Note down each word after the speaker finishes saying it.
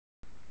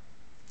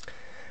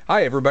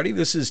Hi everybody,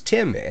 this is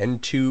Tim,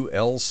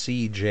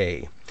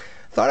 N2LCJ.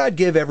 Thought I'd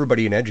give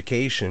everybody an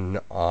education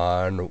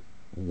on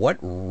what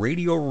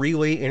Radio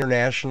Relay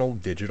International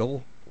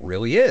Digital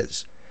really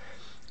is.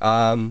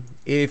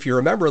 If you're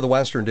a member of the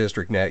Western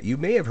District Net, you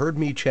may have heard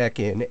me check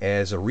in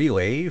as a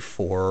relay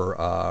for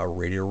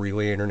Radio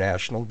Relay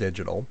International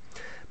Digital,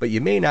 but you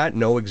may not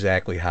know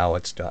exactly how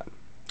it's done.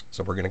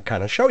 So we're going to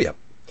kind of show you.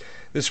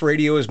 This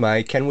radio is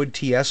my Kenwood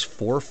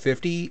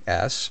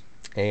TS450S.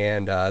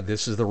 And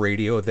this is the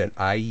radio that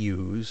I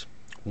use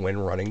when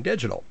running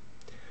digital.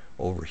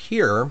 Over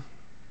here,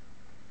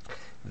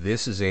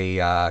 this is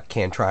a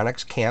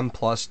Cantronics Cam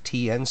Plus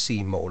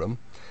TNC modem.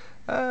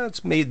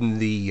 It's made in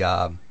the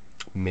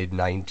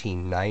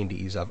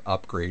mid-1990s. I've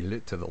upgraded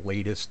it to the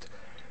latest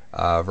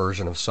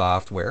version of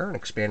software and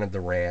expanded the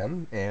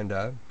RAM, and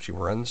she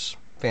runs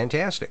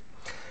fantastic.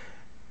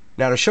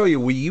 Now to show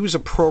you, we use a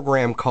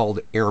program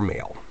called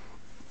Airmail.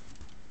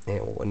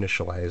 And we'll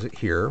initialize it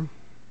here.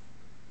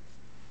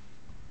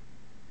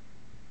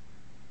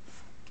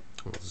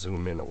 We'll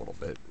zoom in a little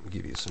bit and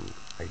give you some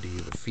idea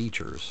of the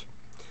features.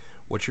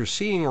 What you're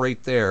seeing right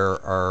there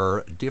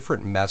are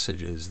different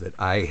messages that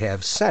I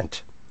have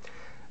sent.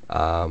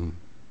 And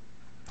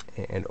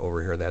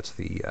over here, that's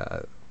the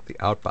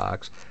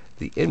outbox.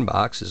 The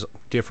inbox is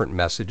different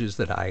messages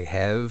that I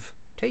have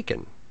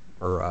taken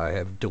or I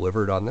have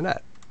delivered on the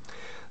net.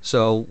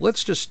 So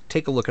let's just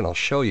take a look and I'll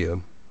show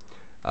you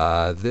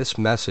this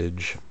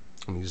message.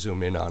 Let me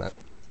zoom in on it.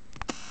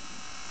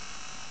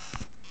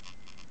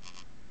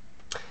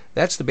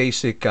 That's the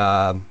basic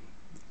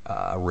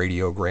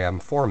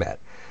radiogram format.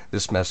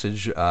 This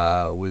message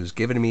was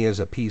given to me as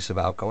a piece of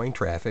outgoing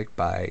traffic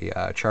by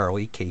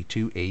Charlie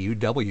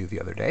K2AUW the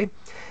other day,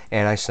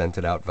 and I sent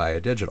it out via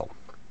digital.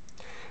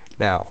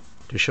 Now,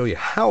 to show you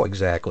how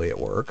exactly it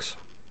works,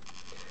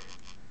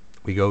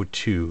 we go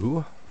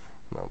to,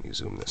 let me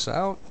zoom this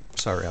out.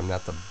 Sorry, I'm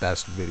not the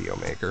best video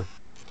maker.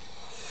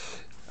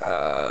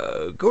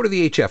 Go to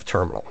the HF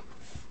terminal.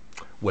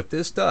 What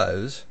this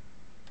does,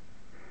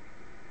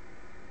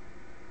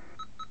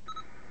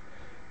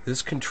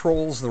 this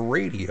controls the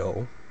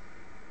radio,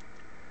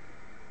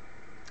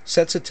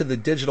 sets it to the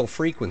digital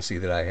frequency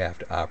that I have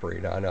to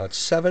operate on. Now it's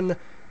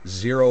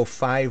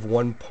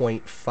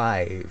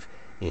 7051.5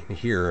 in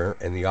here,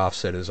 and the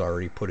offset is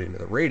already put into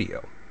the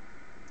radio.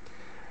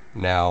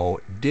 Now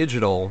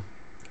digital,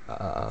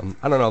 I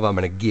don't know if I'm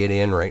going to get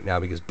in right now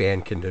because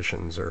band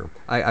conditions are,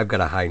 I've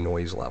got a high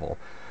noise level,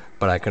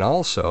 but I can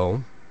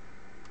also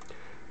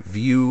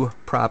view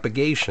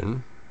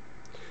propagation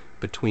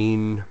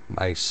between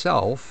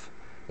myself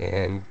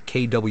and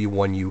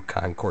KW1U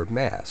Concord,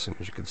 Mass. And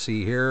as you can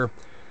see here,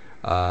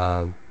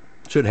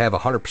 should have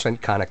 100%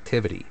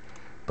 connectivity,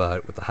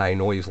 but with the high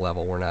noise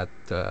level, we're not,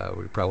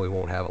 we probably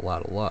won't have a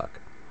lot of luck.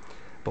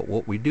 But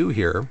what we do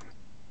here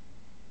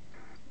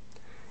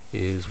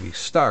is we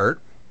start,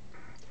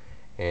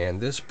 and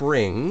this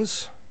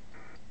brings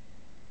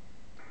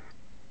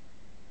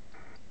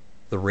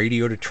the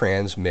radio to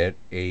transmit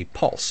a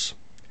pulse.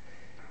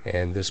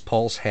 And this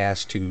pulse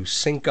has to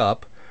sync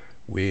up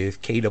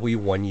with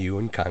KW1U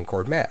in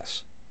Concord,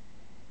 Mass.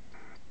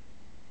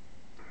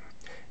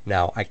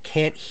 Now, I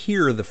can't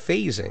hear the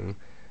phasing,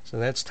 so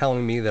that's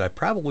telling me that I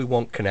probably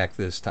won't connect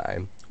this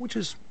time, which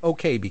is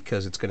okay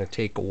because it's going to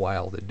take a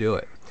while to do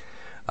it.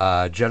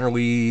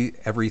 Generally,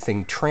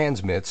 everything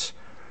transmits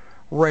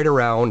right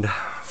around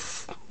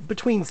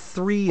between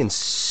 300 and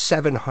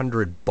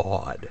 700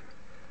 baud.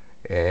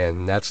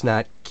 And that's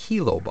not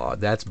kilobaud,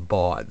 that's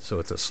baud, so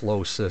it's a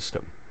slow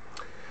system.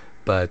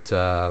 But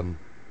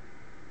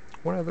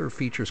what other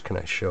features can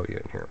I show you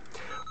in here?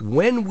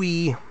 When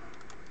we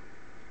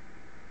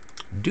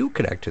do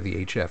connect to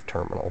the HF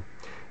terminal,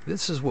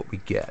 this is what we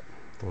get.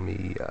 Let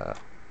me,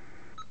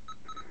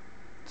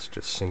 it's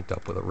just synced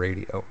up with a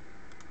radio.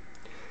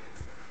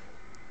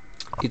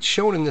 It's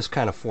shown in this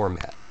kind of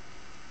format.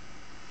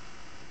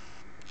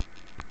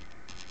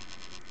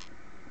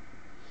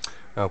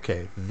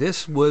 Okay,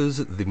 this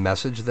was the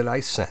message that I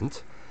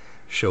sent.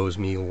 Shows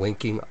me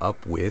linking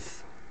up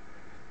with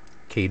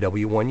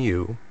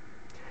KW1U.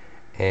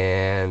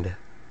 And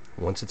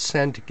once it's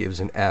sent, it gives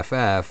an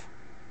FF.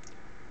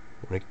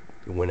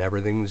 When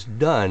everything's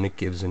done, it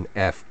gives an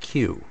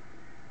FQ.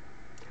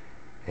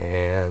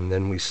 And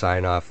then we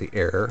sign off the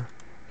error,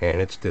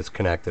 and it's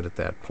disconnected at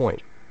that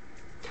point.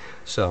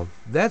 So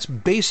that's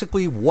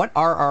basically what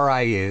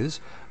RRI is.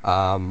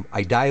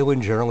 I dial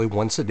in generally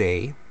once a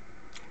day,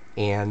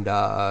 and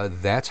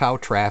that's how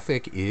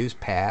traffic is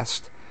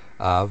passed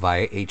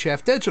via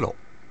HF Digital.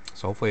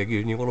 So hopefully I've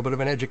given you a little bit of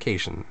an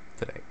education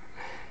today.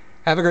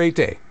 Have a great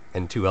day,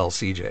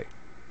 N2LCJ.